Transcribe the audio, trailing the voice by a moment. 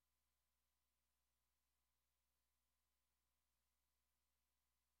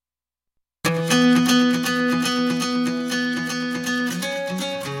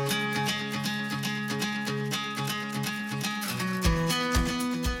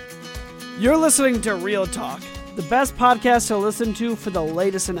You're listening to Real Talk, the best podcast to listen to for the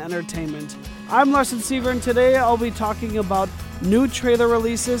latest in entertainment. I'm Larson Seaver, and today I'll be talking about new trailer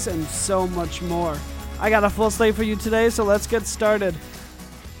releases and so much more. I got a full slate for you today, so let's get started.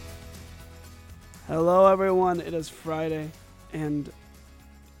 Hello everyone, it is Friday, and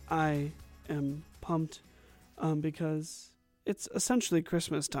I am pumped because it's essentially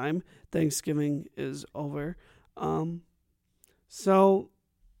Christmas time. Thanksgiving is over.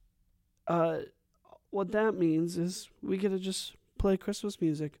 What that means is we get to just play Christmas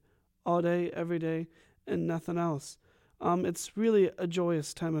music all day, every day, and nothing else. It's really a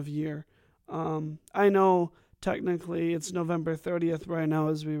joyous time of year. I know technically it's November 30th right now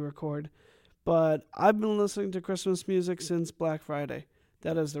as we record, but I've been listening to Christmas music since Black Friday.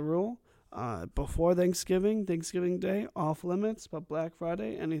 That is the rule. Before Thanksgiving Day, off limits, but Black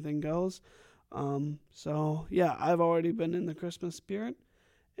Friday, anything goes. I've already been in the Christmas spirit.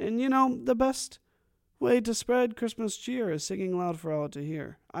 And the best way to spread Christmas cheer is singing loud for all to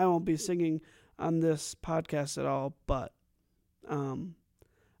hear. I won't be singing on this podcast at all, but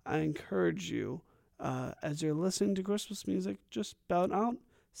I encourage you, as you're listening to Christmas music, just belt out,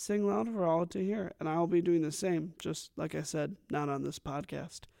 sing loud for all to hear. And I'll be doing the same, just like I said, not on this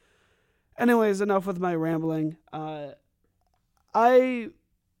podcast. Anyways, enough with my rambling. I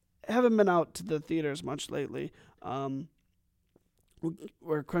haven't been out to the theaters much lately.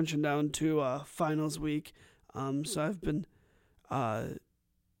 We're crunching down to finals week, so I've been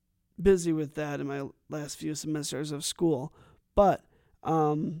busy with that in my last few semesters of school. But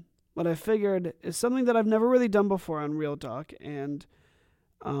what I figured is something that I've never really done before on Real Talk, and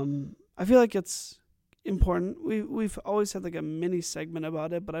I feel like it's important. We've always had like a mini segment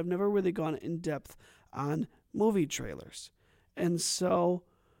about it, but I've never really gone in depth on movie trailers. And so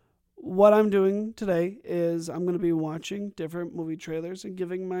what I'm doing today is I'm going to be watching different movie trailers and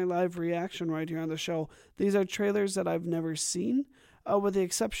giving my live reaction right here on the show. These are trailers that I've never seen, with the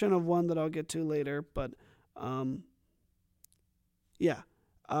exception of one that I'll get to later. But,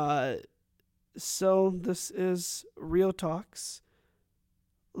 so this is Real Talks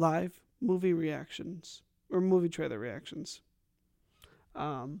live movie reactions, or movie trailer reactions.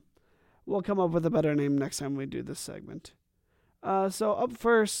 We'll come up with a better name next time we do this segment. So up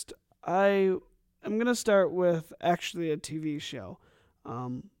first, I am going to start with actually a TV show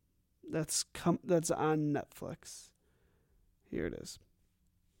that's on Netflix. Here it is.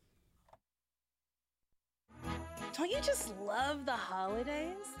 Don't you just love the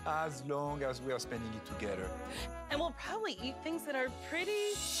holidays? As long as we are spending it together. And we'll probably eat things that are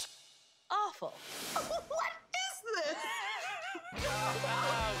pretty awful. What is this?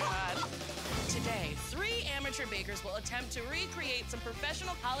 Oh, God. Today, 3 amateur bakers will attempt to recreate some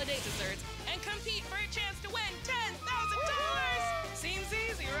professional holiday desserts and compete for a chance to win $10,000. Seems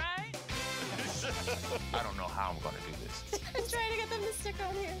easy, right? I don't know how I'm gonna do this. I'm trying to get them to stick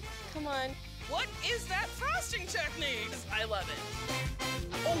on here. Come on. What is that frosting technique? I love it.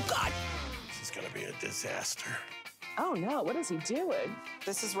 Oh, God! This is gonna be a disaster. Oh, no. What is he doing?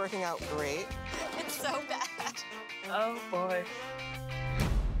 This is working out great. It's so bad. Oh, boy.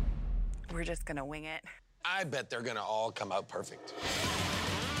 We're just gonna wing it. I bet they're gonna all come out perfect.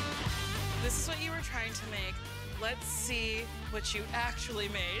 This is what you were trying to make. Let's see what you actually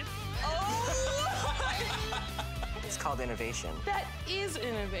made. Oh! It's called innovation. That is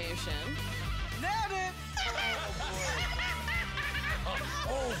innovation. Nailed it!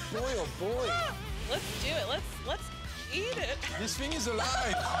 Oh, boy, oh, boy. Let's do it. Let's eat it. This thing is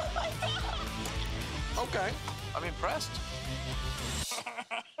alive. Okay, I'm impressed.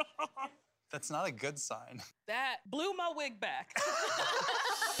 That's not a good sign. That blew my wig back.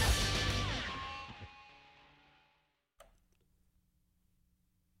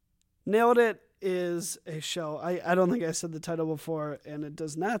 Nailed It is a show. I don't think I said the title before, and it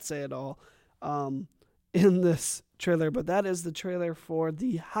does not say it all in this trailer, but that is the trailer for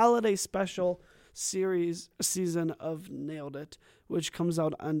the holiday special season of Nailed It, which comes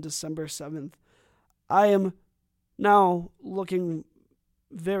out on December 7th. I am now looking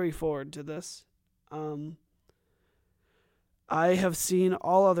very forward to this. I have seen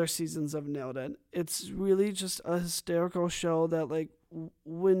all other seasons of Nailed It. It's really just a hysterical show that, like,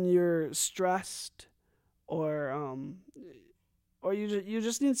 when you're stressed or you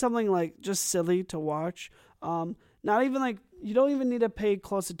just need something like just silly to watch. Not even like, you don't even need to pay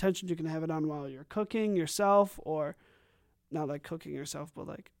close attention. You can have it on while you're cooking yourself, or not like cooking yourself, but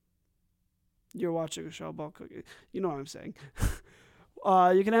like you're watching a show about cooking. You know what I'm saying?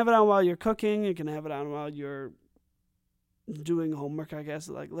 You can have it on while you're cooking. You can have it on while you're doing homework, I guess.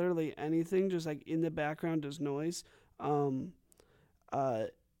 Like literally anything, just like in the background as noise.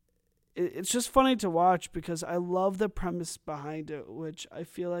 it's just funny to watch because I love the premise behind it, which I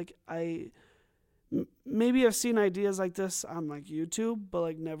feel like maybe I've seen ideas like this on like YouTube, but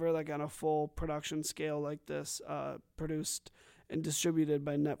like never like on a full production scale like this, produced and distributed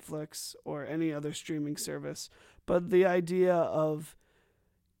by Netflix or any other streaming service. But the idea of,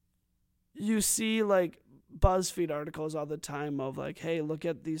 you see like BuzzFeed articles all the time of like, hey, look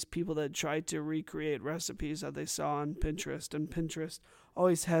at these people that tried to recreate recipes that they saw on Pinterest, and Pinterest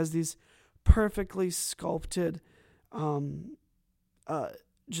always has these perfectly sculpted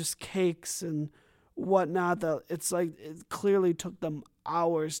just cakes and whatnot that it's like it clearly took them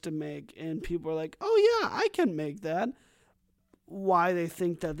hours to make, and people are like, oh yeah, I can make that. Why they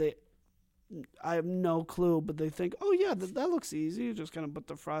think that I have no clue, but they think, oh yeah, that looks easy. You just kind of put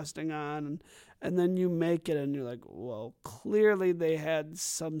the frosting on, and then you make it, and you're like, well, clearly they had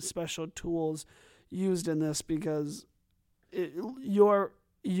some special tools used in this, because your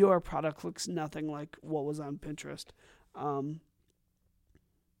product looks nothing like what was on Pinterest.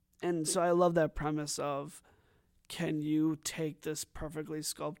 And so I love that premise of, can you take this perfectly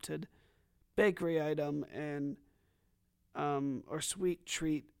sculpted bakery item and or sweet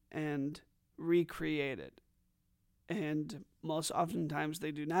treat and recreate it? And most oftentimes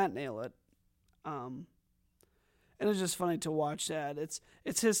they do not nail it. And it's just funny to watch that. It's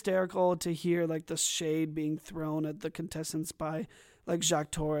hysterical to hear like the shade being thrown at the contestants by like Jacques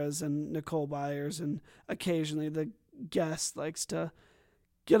Torres and Nicole Byers, and occasionally the guest likes to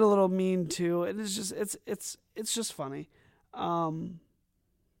get a little mean too. And it's just funny. And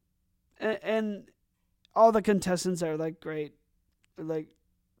all the contestants are like great. Like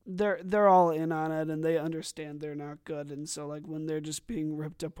they're all in on it, and they understand they're not good. And so like when they're just being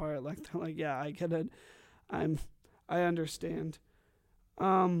ripped apart, like they're like, yeah, I get it. I understand.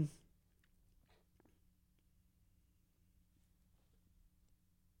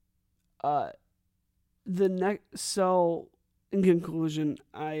 So in conclusion,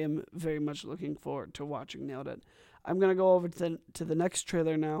 I am very much looking forward to watching Nailed It. I'm going to go over to the next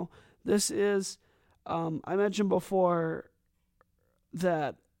trailer now. This is, I mentioned before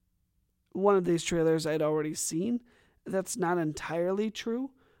that one of these trailers I'd already seen. That's not entirely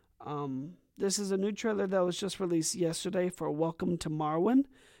true. This is a new trailer that was just released yesterday for Welcome to Marwen.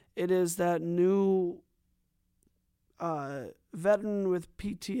 It is that new veteran with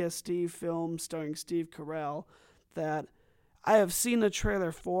PTSD film starring Steve Carell that I have seen the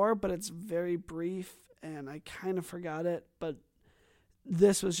trailer for, but it's very brief and I kind of forgot it. But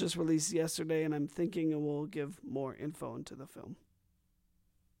this was just released yesterday, and I'm thinking it will give more info into the film.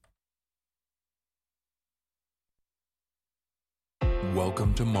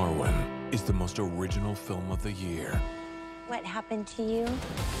 Welcome to Marwen is the most original film of the year. What happened to you?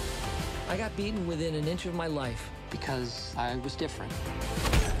 I got beaten within an inch of my life because I was different.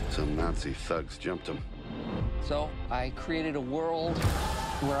 Some Nazi thugs jumped him. So I created a world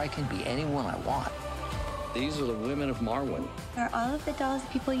where I can be anyone I want. These are the women of Marwen. Are all of the dolls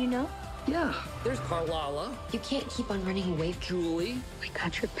people you know? Yeah. There's Carlala. You can't keep on running away. Julie. We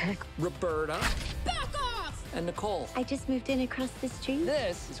got your back. Roberta. Back off! And Nicole. I just moved in across the street.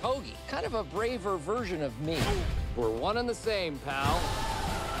 This is Hoagie. Kind of a braver version of me. We're one and the same, pal.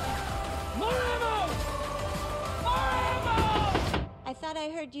 More ammo! More ammo! I thought I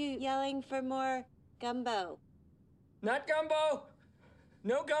heard you yelling for more gumbo. Not gumbo.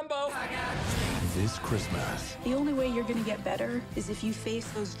 No gumbo. This Christmas, the only way you're gonna get better is if you face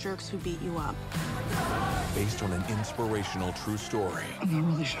those jerks who beat you up. based on an inspirational true story. I'm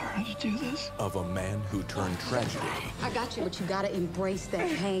not really sure how to do this. Of a man who turned tragedy. I got you, but you gotta embrace that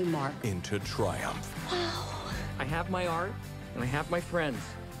pain, Mark. Into triumph. Wow. I have my art, and I have my friends.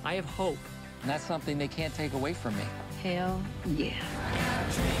 I have hope, and that's something they can't take away from me. Hell yeah.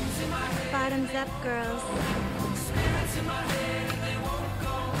 Bottoms up, girls.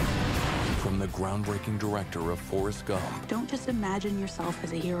 From the groundbreaking director of Forrest Gump. Don't just imagine yourself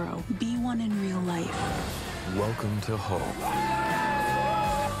as a hero. Be one in real life. Welcome to hope.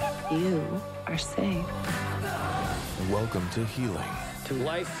 You are safe. Welcome to healing. To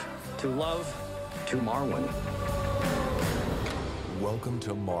life, to love, to Marwen. Welcome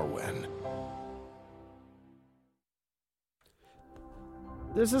to Marwen.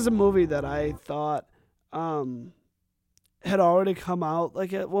 This is a movie that I thought had already come out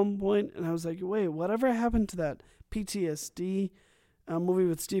like at one point, and I was like, wait, whatever happened to that PTSD movie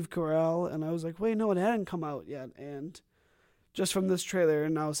with Steve Carell? And I was like, wait, no, it hadn't come out yet. And just from this trailer, it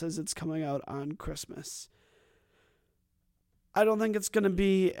now says it's coming out on Christmas. I don't think it's going to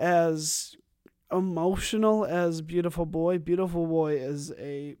be as emotional as Beautiful Boy. Beautiful Boy is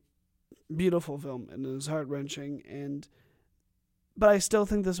a beautiful film and is heart-wrenching, and but I still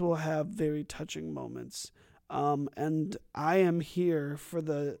think this will have very touching moments. And I am here for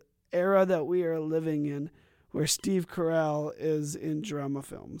the era that we are living in, where Steve Carell is in drama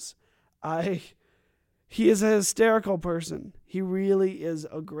films. He is a hysterical person. He really is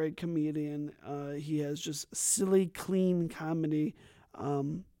a great comedian. He has just silly, clean comedy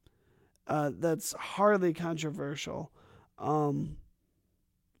that's hardly controversial.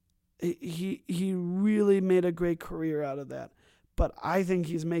 He really made a great career out of that. But I think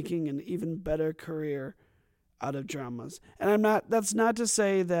he's making an even better career out of dramas. And that's not to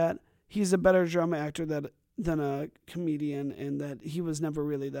say that he's a better drama actor than a comedian and that he was never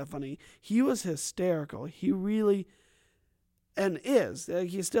really that funny. He was hysterical. He really, and is,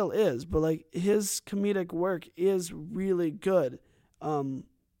 he still is, but like his comedic work is really good. And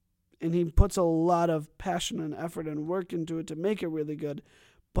he puts a lot of passion and effort and work into it to make it really good.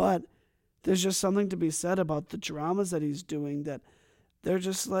 But there's just something to be said about the dramas that he's doing that they're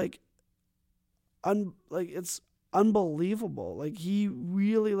just like it's unbelievable. Like he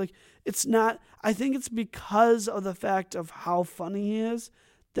really it's not. I think it's because of the fact of how funny he is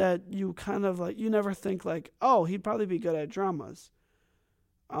that you kind of you never think oh, he'd probably be good at dramas.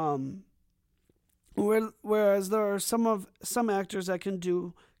 Whereas there are some actors that can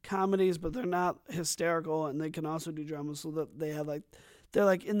do comedies, but they're not hysterical, and they can also do dramas, so that they have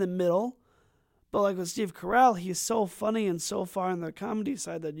they're in the middle. But with Steve Carell, he's so funny and so far on the comedy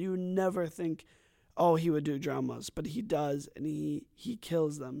side that you never think, oh, he would do dramas, but he does, and he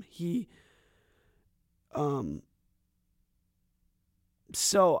kills them.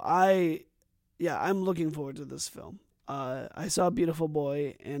 So I'm looking forward to this film. I saw Beautiful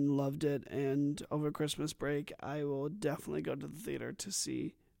Boy and loved it, and over Christmas break, I will definitely go to the theater to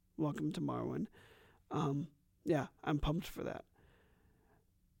see Welcome to Marwen. I'm pumped for that.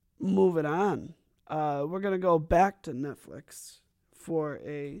 Moving on. We're going to go back to Netflix for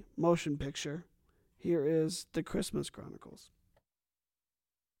a motion picture. Here is The Christmas Chronicles.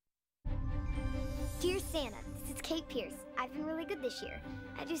 Dear Santa, this is Kate Pierce. I've been really good this year.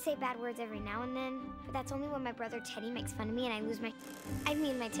 I do say bad words every now and then, but that's only when my brother Teddy makes fun of me and I lose my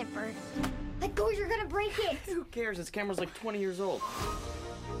temper. Let go, you're gonna break it! Who cares? This camera's 20 years old.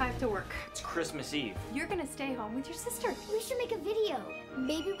 I have to work. It's Christmas Eve. You're gonna stay home with your sister. We should make a video.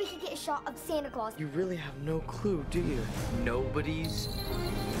 Maybe we could get a shot of Santa Claus. You really have no clue, do you? Nobody's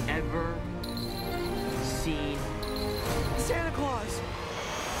ever seen Santa Claus.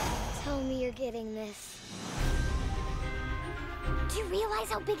 Tell me you're getting this. Do you realize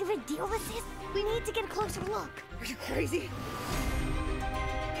how big of a deal this is? We need to get a closer look. Are you crazy?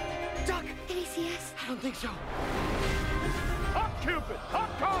 Duck! Can he see us? I don't think so. Up, Cupid!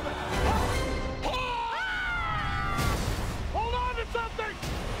 Up, Comet! Up! Ah! Hold on to something!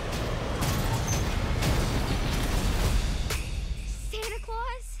 Santa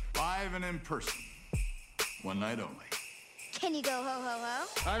Claus? Live and in person. One night only. Can you go ho ho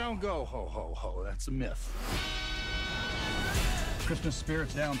ho? I don't go ho ho ho. That's a myth. Christmas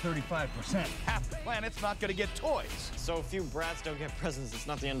spirit's down 35%. Half the planet's not gonna get toys. So a few brats don't get presents, it's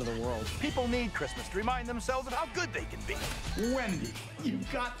not the end of the world. People need Christmas to remind themselves of how good they can be. Wendy, you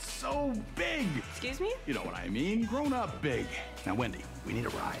got so big. Excuse me? You know what I mean? Grown up big. Now, Wendy, we need a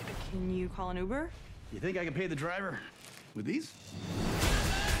ride. Can you call an Uber? You think I can pay the driver with these?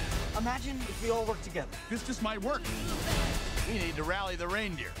 Imagine if we all work together. This just might work. We need to rally the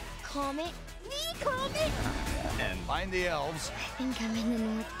reindeer. Comet? Me, Comet? And find the elves. I think I'm in the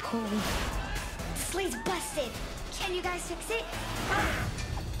North Pole. The sleigh's busted. Can you guys fix it?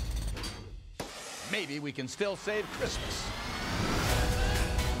 Maybe we can still save Christmas.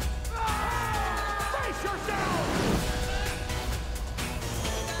 Brace yourself!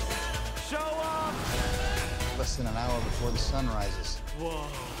 Show up! Less than an hour before the sun rises. Whoa.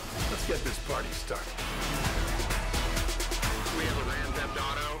 Let's get this party started. We have a Grand Theft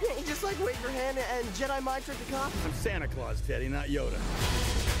Auto. Yeah, you just wave your hand and Jedi mind trick the cop? I'm Santa Claus, Teddy, not Yoda.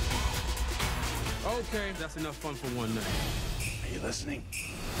 Okay, that's enough fun for one night. Are you listening?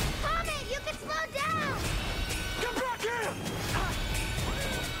 Comet, you can slow down! Come back here!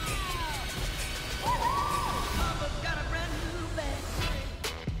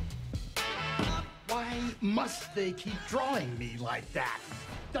 Why must they keep drawing me like that?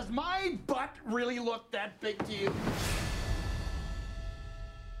 Does my butt really look that big to you?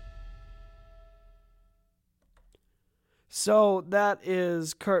 So that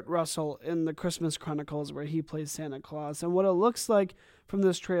is Kurt Russell in The Christmas Chronicles, where he plays Santa Claus. And what it looks like from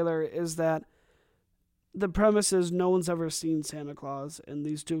this trailer is that the premise is no one's ever seen Santa Claus, and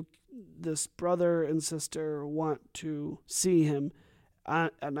this brother and sister want to see him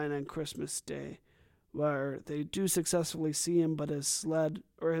at night on Christmas Day, where they do successfully see him, but his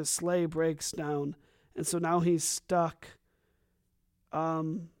sleigh breaks down, and so now he's stuck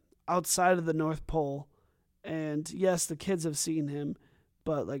outside of the North Pole. And yes, the kids have seen him,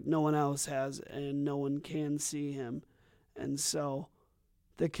 but like no one else has, and no one can see him. And so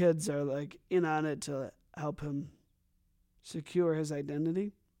the kids are like in on it to help him secure his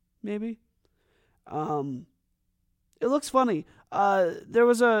identity, maybe. It looks funny. There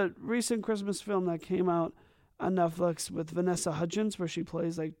was a recent Christmas film that came out on Netflix with Vanessa Hudgens where she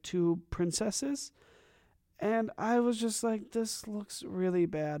plays like two princesses. And I was just like, this looks really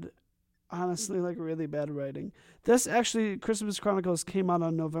bad. Honestly, like really bad writing. This actually, Christmas Chronicles came out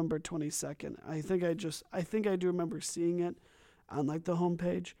on November 22nd. I think I do remember seeing it on like the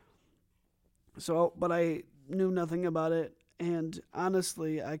homepage. So, but I knew nothing about it. And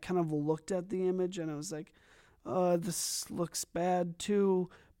honestly, I kind of looked at the image and I was like, this looks bad too.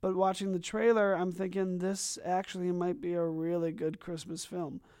 But watching the trailer, I'm thinking this actually might be a really good Christmas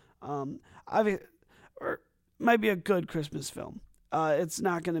film. Or might be a good Christmas film. It's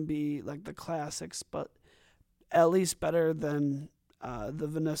not going to be like the classics, but at least better than the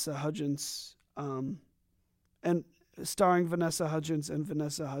Vanessa Hudgens and starring Vanessa Hudgens and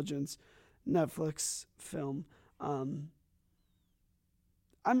Vanessa Hudgens Netflix film. I'm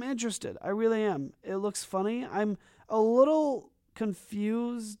interested. I really am. It looks funny. I'm a little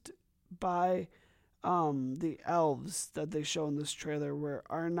confused by the elves that they show in this trailer, where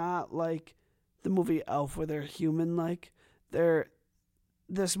are not like the movie Elf, where they're human-like.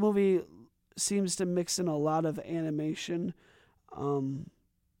 This movie seems to mix in a lot of animation,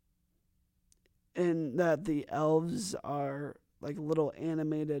 in that the elves are like little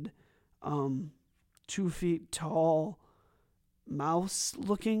animated, 2 feet tall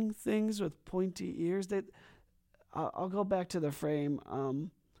mouse-looking things with pointy ears. I'll go back to the frame.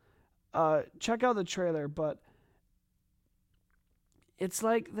 Check out the trailer, but it's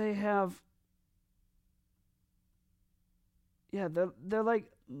like they have. Yeah, they're like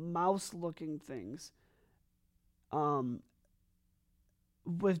mouse-looking things,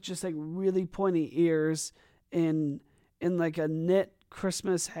 with just like really pointy ears, in like a knit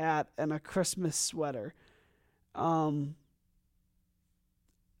Christmas hat and a Christmas sweater.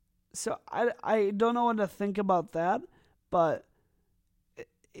 So I don't know what to think about that, but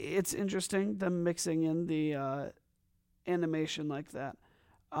it's interesting, them mixing in the animation like that.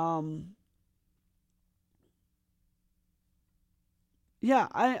 Yeah,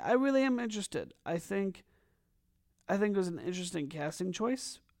 I really am interested. I think it was an interesting casting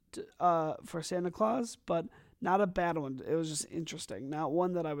choice for Santa Claus, but not a bad one. It was just interesting. Not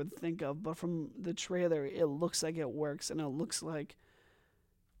one that I would think of, but from the trailer, it looks like it works, and it looks like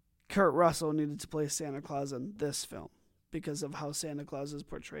Kurt Russell needed to play Santa Claus in this film because of how Santa Claus is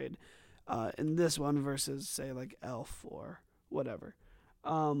portrayed in this one versus, say, like Elf or whatever,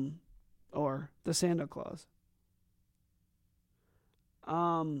 or the Santa Claus.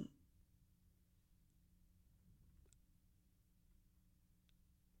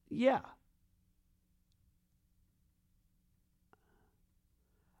 Yeah.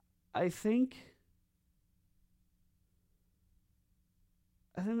 I think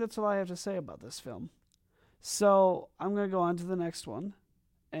that's all I have to say about this film. So I'm going to go on to the next one,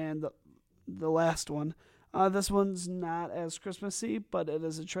 and the last one. This one's not as Christmassy, but it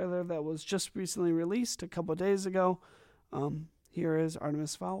is a trailer that was just recently released a couple days ago. Here is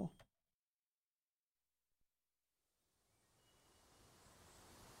Artemis Fowl.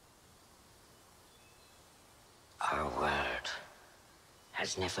 Our world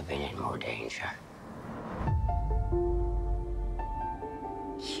has never been in more danger.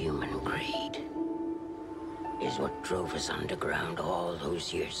 Human greed is what drove us underground all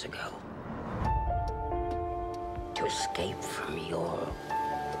those years ago. To escape from your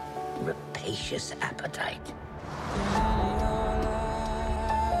rapacious appetite.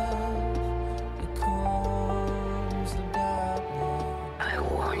 I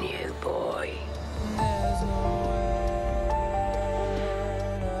warn you, boy.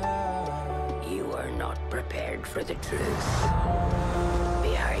 You are not prepared for the truth.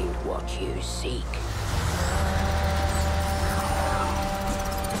 Behind what you seek.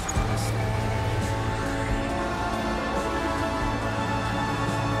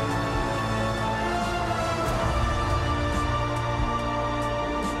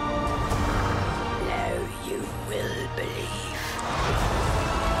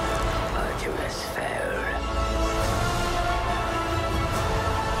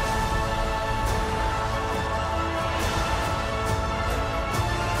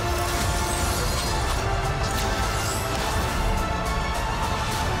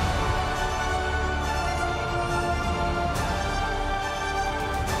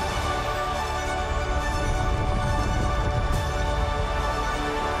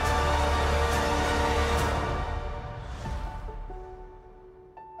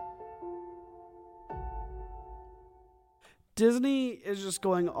 Disney is just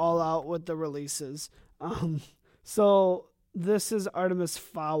going all out with the releases. So this is Artemis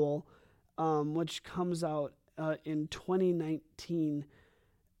Fowl, which comes out in 2019.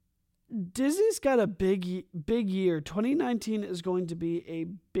 Disney's got a big year. 2019 is going to be a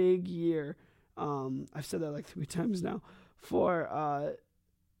big year. I've said that like 3 times now for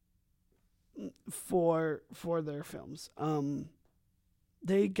their films.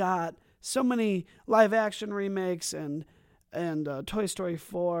 They got so many live action remakes and Toy Story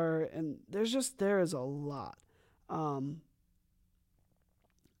 4, and there is a lot.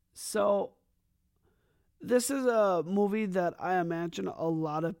 So this is a movie that I imagine a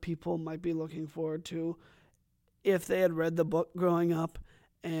lot of people might be looking forward to if they had read the book growing up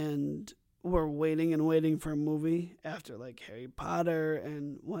and were waiting for a movie after like Harry Potter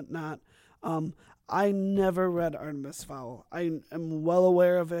and whatnot. I never read Artemis Fowl. I am well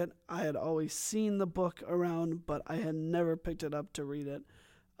aware of it. I had always seen the book around, but I had never picked it up to read it.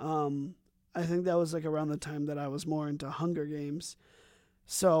 I think that was like around the time that I was more into Hunger Games.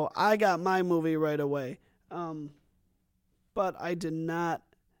 So I got my movie right away. But I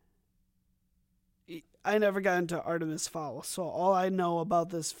never got into Artemis Fowl. So all I know about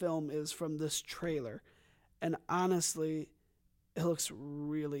this film is from this trailer. And honestly, it looks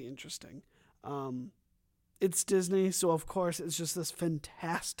really interesting. It's Disney, so of course it's just this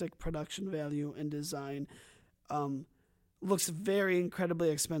fantastic production value and design. Looks very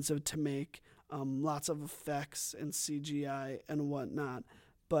incredibly expensive to make. Lots of effects and CGI and whatnot.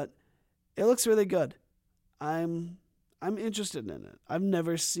 But it looks really good. I'm interested in it. I've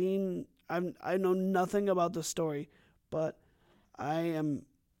never seen. I know nothing about the story, but I'm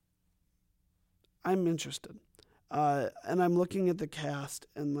interested. And I'm looking at the cast,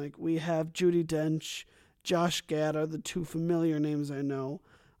 and like we have Judi Dench, Josh Gad are the 2 familiar names I know.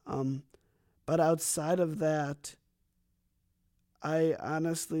 But outside of that, I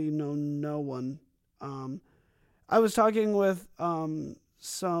honestly know no one. I was talking with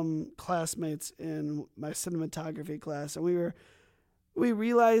some classmates in my cinematography class, and we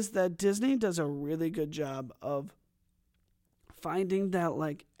realized that Disney does a really good job of finding that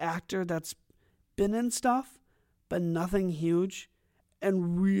like actor that's been in stuff but nothing huge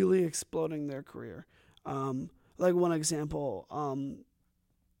and really exploding their career. Like one example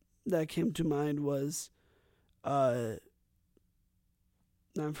that came to mind was now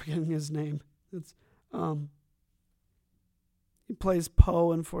I'm forgetting his name. It's he plays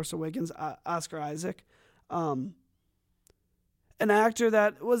Poe in Force Awakens, Oscar Isaac. An actor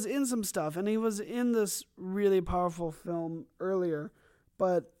that was in some stuff, and he was in this really powerful film earlier,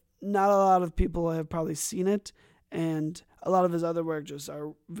 but not a lot of people have probably seen it, and a lot of his other work just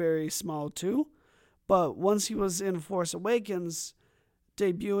are very small too. But once he was in Force Awakens,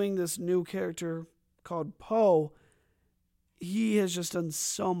 debuting this new character called Poe, he has just done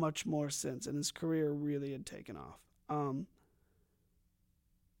so much more since, and his career really had taken off.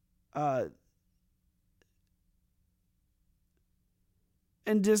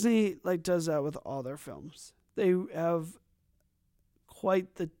 And Disney like does that with all their films. They have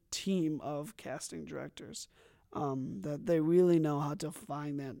quite the team of casting directors that they really know how to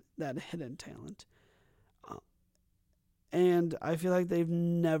find that hidden talent. And I feel like they've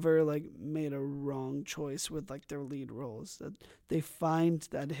never like made a wrong choice with like their lead roles. That they find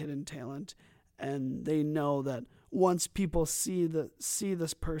that hidden talent, and they know that once people see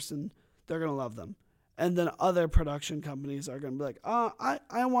this person, they're gonna love them. And then other production companies are going to be like,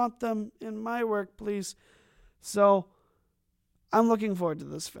 I want them in my work, please. So I'm looking forward to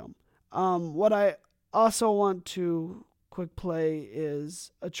this film. What I also want to quick play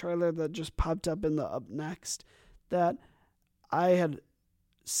is a trailer that just popped up in the Up Next that I had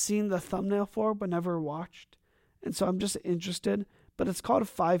seen the thumbnail for but never watched. And so I'm just interested. But it's called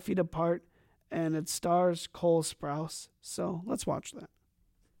 5 Feet Apart, and it stars Cole Sprouse. So let's watch that.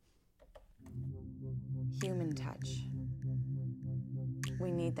 Human touch.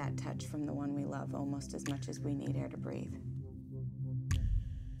 We need that touch from the one we love almost as much as we need air to breathe.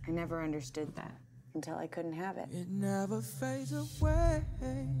 I never understood that until I couldn't have it. It never fades away.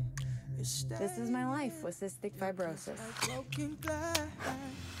 This is my life with cystic fibrosis.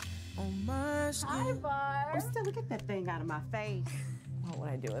 Hi, Barb. I'm still get that thing out of my face. What would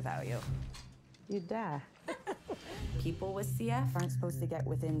I do without you? You'd die. People with CF aren't supposed to get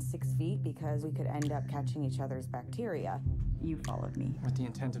within 6 feet because we could end up catching each other's bacteria. You followed me. With the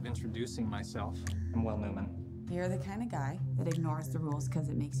intent of introducing myself, I'm Will Newman. You're the kind of guy that ignores the rules because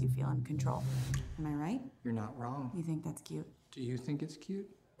it makes you feel in control. Am I right? You're not wrong. You think that's cute? Do you think it's cute?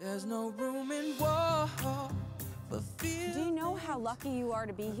 There's no room in war for fear. Do you know how lucky you are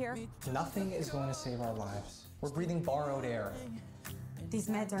to be here? Nothing is going to save our lives We're breathing borrowed air. These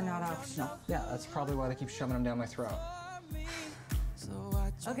meds are not optional. Yeah, that's probably why they keep shoving them down my throat.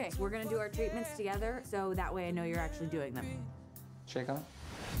 Okay, we're gonna do our treatments together, so that way I know you're actually doing them. Shake on it.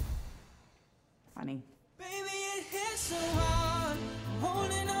 Funny.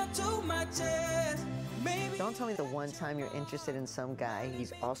 Don't tell me the one time you're interested in some guy,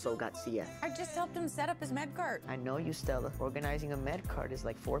 he's also got CF. I just helped him set up his med cart. I know you, Stella. Organizing a med cart is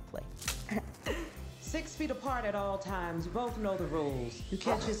like foreplay. 6 feet apart at all times. You both know the rules. You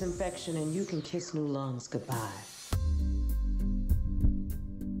catch his infection and you can kiss new lungs goodbye.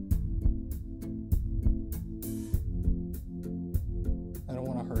 I don't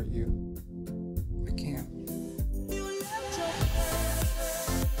want to hurt you. I can't.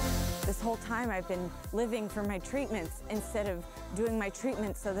 This whole time I've been living for my treatments instead of doing my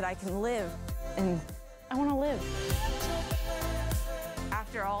treatments so that I can live. And I want to live.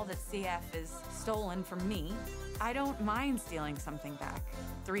 After all that CF is stolen from me, I don't mind stealing something back.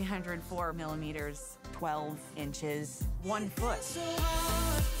 304 millimeters, 12 inches, 1 foot.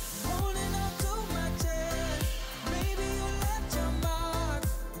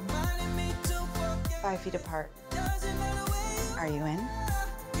 5 feet apart. Are you in?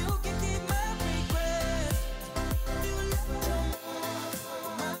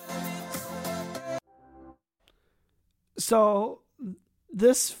 So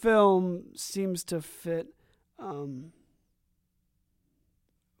this film seems to fit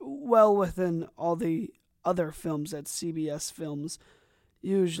well within all the other films that CBS Films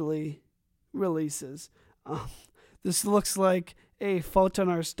usually releases. This looks like a Fault in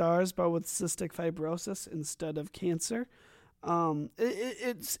Our Stars, but with cystic fibrosis instead of cancer.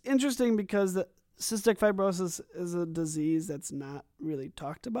 It's interesting because the cystic fibrosis is a disease that's not really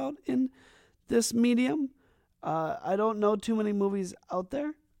talked about in this medium. I don't know too many movies out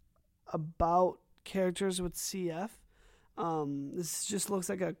there about characters with CF. This just looks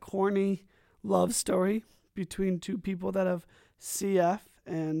like a corny love story between two people that have CF,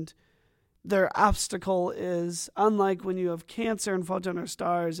 and their obstacle is, unlike when you have cancer and Fault in Our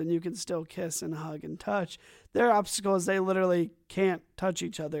Stars and you can still kiss and hug and touch, their obstacle is they literally can't touch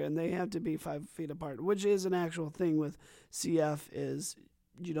each other and they have to be 5 feet apart, which is an actual thing with CF, is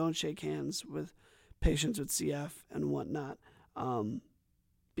you don't shake hands with patients with CF and whatnot,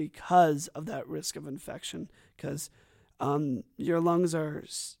 because of that risk of infection, because your lungs are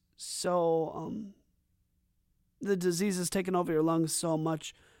the disease has taken over your lungs so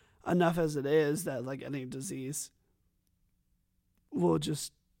much, enough as it is, that like any disease will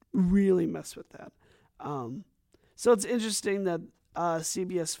just really mess with that. So it's interesting that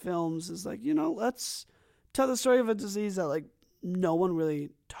CBS Films is like, let's tell the story of a disease that like no one really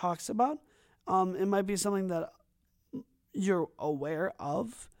talks about. It might be something that you're aware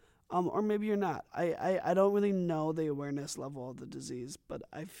of, or maybe you're not. I don't really know the awareness level of the disease, but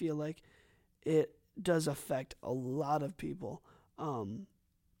I feel like it does affect a lot of people.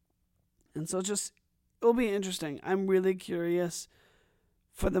 And so it'll be interesting. I'm really curious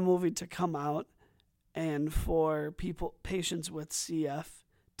for the movie to come out and for patients with CF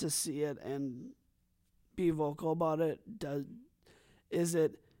to see it and be vocal about it. Does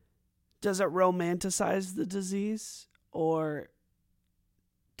it romanticize the disease, or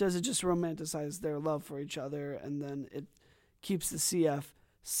does it just romanticize their love for each other, and then it keeps the CF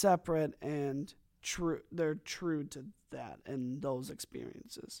separate and they're true to that and those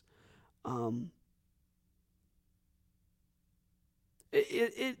experiences?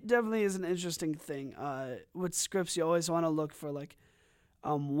 It definitely is an interesting thing. With scripts, you always want to look for like,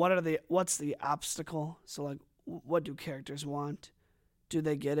 what's the obstacle? So like, what do characters want? Do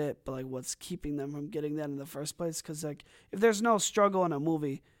they get it? But like, what's keeping them from getting that in the first place? Because like, if there's no struggle in a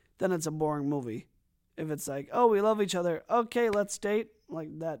movie, then it's a boring movie. If it's like, oh, we love each other, okay, let's date, like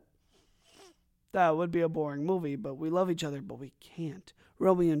that would be a boring movie. But we love each other, but we can't.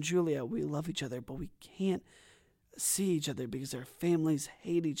 Romeo and Juliet, we love each other, but we can't see each other because their families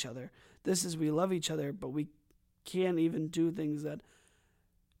hate each other. This is, we love each other, but we can't even do things that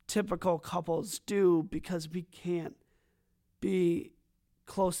typical couples do because we can't be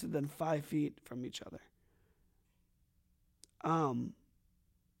closer than 5 feet from each other. And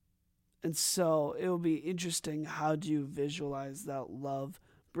so it will be interesting, how do you visualize that love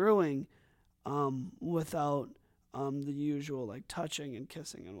brewing without the usual like touching and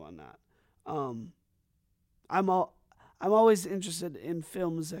kissing and whatnot. I'm always interested in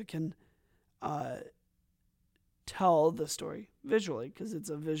films that can tell the story visually, because it's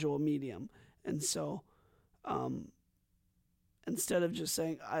a visual medium. And so instead of just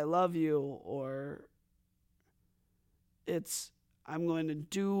saying I love you, or it's I'm going to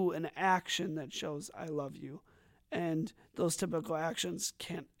do an action that shows I love you, And those typical actions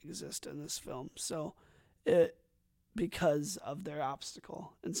can't exist in this film. So because of their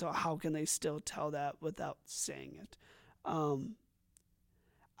obstacle. And so how can they still tell that without saying it? I'm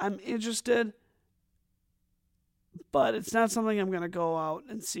interested, but it's not something I'm going to go out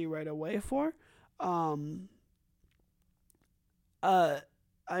and see right away for.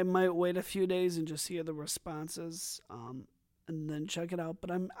 I might wait a few days and just hear the responses, and then check it out.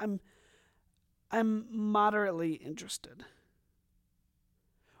 But I'm moderately interested.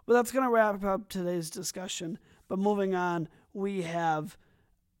 Well, that's going to wrap up today's discussion. But moving on, we have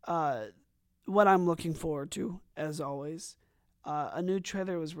what I'm looking forward to, as always. A new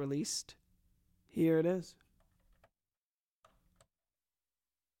trailer was released. Here it is.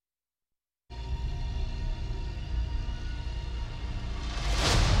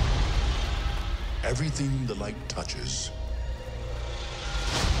 Everything the light touches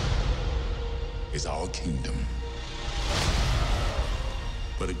is our kingdom.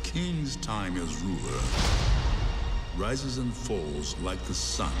 But a king's time as ruler rises and falls like the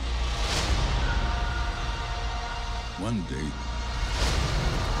sun. One day,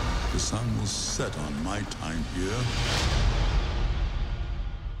 the sun will set on my time here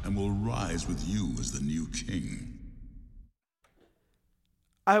and will rise with you as the new king.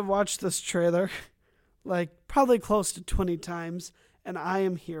 I watched this trailer like probably close to 20 times, and I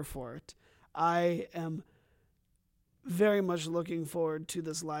am here for it. I am very much looking forward to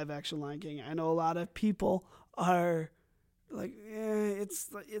this live action Lion King. I know a lot of people are like,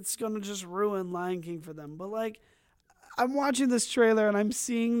 it's going to just ruin Lion King for them. But like, I'm watching this trailer and I'm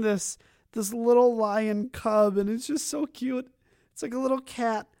seeing this little lion cub, and it's just so cute. It's like a little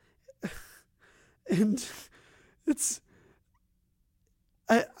cat. And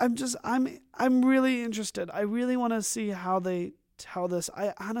I'm really interested. I really want to see how they tell this.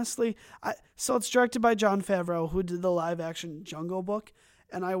 So it's directed by Jon Favreau, who did the live action Jungle Book,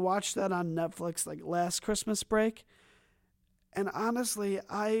 and I watched that on Netflix like last Christmas break. And honestly,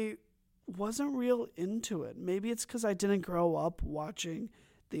 I wasn't real into it. Maybe it's because I didn't grow up watching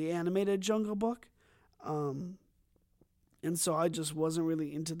the animated Jungle Book, and so I just wasn't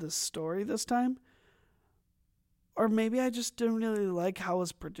really into this story this time. Or maybe I just didn't really like how it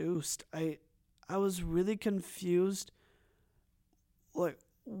was produced. I was really confused, like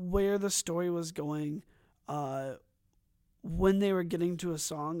where the story was going. When they were getting to a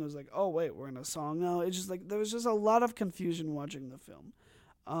song, it was like, oh wait, we're in a song now. It's just like there was just a lot of confusion watching the film.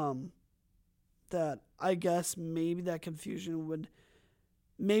 That I guess maybe that confusion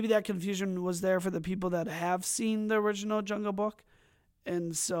was there for the people that have seen the original Jungle Book,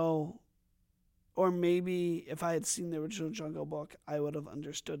 and so. Or maybe if I had seen the original Jungle Book, I would have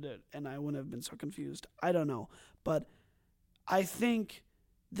understood it and I wouldn't have been so confused. I don't know. But I think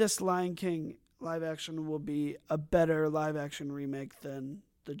this Lion King live action will be a better live action remake than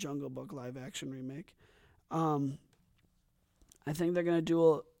the Jungle Book live action remake. I think they're going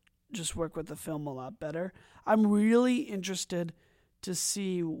to just work with the film a lot better. I'm really interested to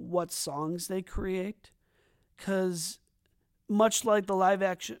see what songs they create, because much like the live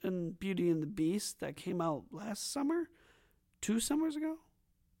action Beauty and the Beast that came out last summer, 2 summers ago,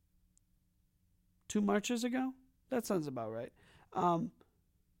 2 Marches ago, that sounds about right.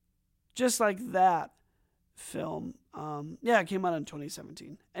 Just like that film, it came out in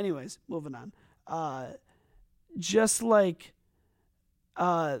 2017. Anyways, moving on. Just like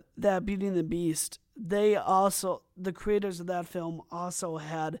that Beauty and the Beast, the creators of that film also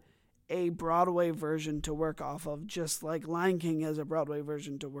had a Broadway version to work off of, just like Lion King has a Broadway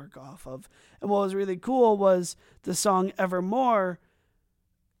version to work off of. And what was really cool was the song Evermore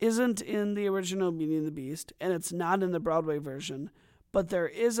isn't in the original Beauty and the Beast, and it's not in the Broadway version, but there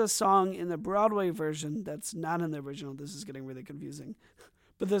is a song in the Broadway version that's not in the original. This is getting really confusing.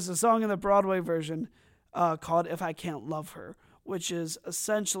 But there's a song in the Broadway version called If I Can't Love Her, which is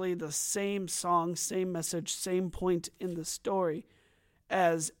essentially the same song, same message, same point in the story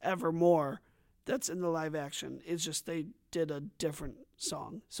as Evermore that's in the live action. It's just they did a different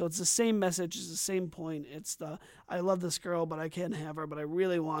song. So it's the same message, it's the same point. It's the, I love this girl, but I can't have her, but I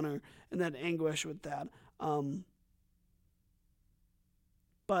really want her, and that anguish with that.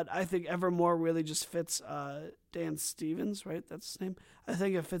 But I think Evermore really just fits Dan Stevens, right? That's his name. I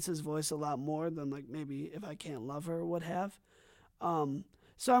think it fits his voice a lot more than like maybe If I Can't Love Her would have.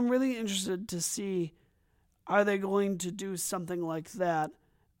 So I'm really interested to see, are they going to do something like that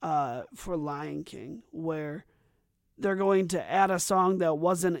for Lion King, where they're going to add a song that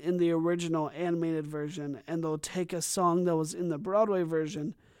wasn't in the original animated version, and they'll take a song that was in the Broadway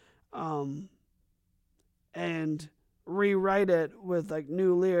version and rewrite it with like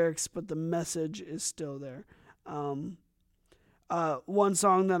new lyrics, but the message is still there. One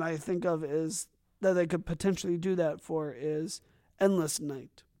song that I think of is that they could potentially do that for is Endless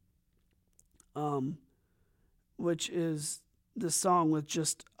Night, which is the song with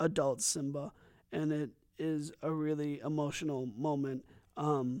just adult Simba, and it is a really emotional moment.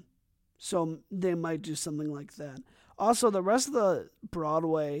 So they might do something like that. Also, the rest of the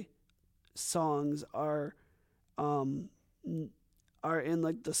Broadway songs are in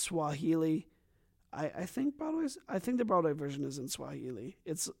like the Swahili. I think the Broadway version is in Swahili.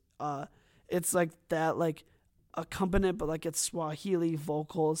 It's like that, like accompaniment, but like it's Swahili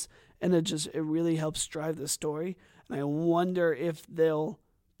vocals, and it really helps drive the story. And I wonder if they'll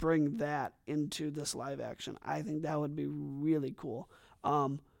bring that into this live action. I think that would be really cool.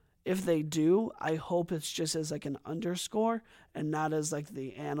 If they do, I hope it's just as like an underscore and not as like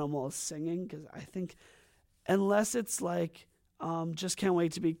the animals singing, because I think unless it's like Just Can't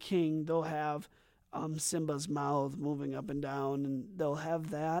Wait to Be King, they'll have Simba's mouth moving up and down, and they'll have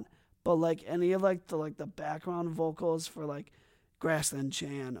that. But like any of like the background vocals for like Grassland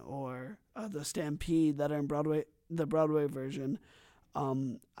Chan or the Stampede that are in the Broadway version,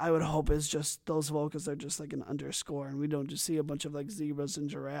 I would hope it's just those vocals are just like an underscore, and we don't just see a bunch of like zebras and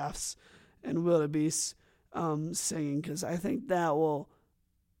giraffes and wildebeests singing, because I think that will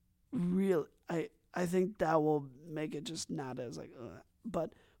really I think that will make it just not as like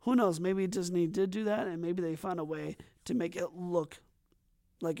but who knows, maybe Disney did do that, and maybe they found a way to make it look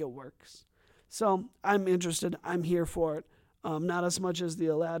like it works. So I'm interested. I'm here for it. Not as much as the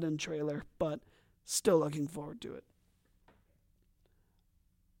Aladdin trailer, but still looking forward to it.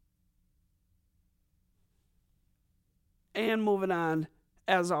 And moving on,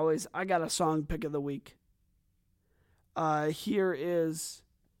 as always, I got a song pick of the week. Here is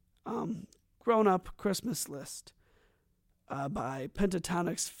Grown Up Christmas List by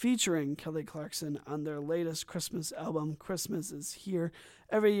Pentatonix featuring Kelly Clarkson on their latest Christmas album, Christmas Is Here.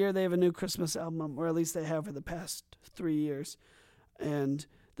 Every year they have a new Christmas album, or at least they have for the past 3 years. And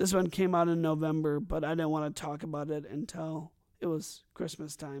this one came out in November, but I didn't want to talk about it until it was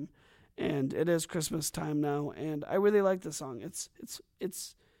Christmas time. And it is Christmas time now, and I really like the song. It's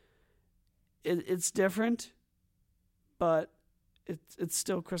different, but it's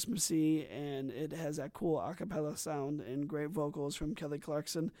still Christmassy, and it has that cool acapella sound and great vocals from Kelly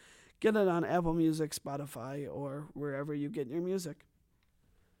Clarkson. Get it on Apple Music, Spotify, or wherever you get your music.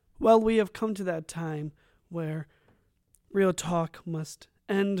 Well, we have come to that time where Real Talk must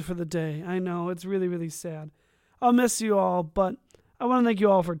end for the day. I know, it's really, really sad. I'll miss you all, but I want to thank you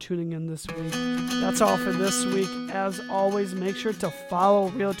all for tuning in this week. That's all for this week. As always, make sure to follow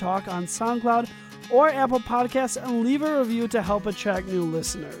Real Talk on SoundCloud or Apple Podcasts and leave a review to help attract new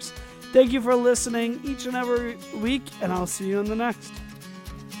listeners. Thank you for listening each and every week, and I'll see you in the next.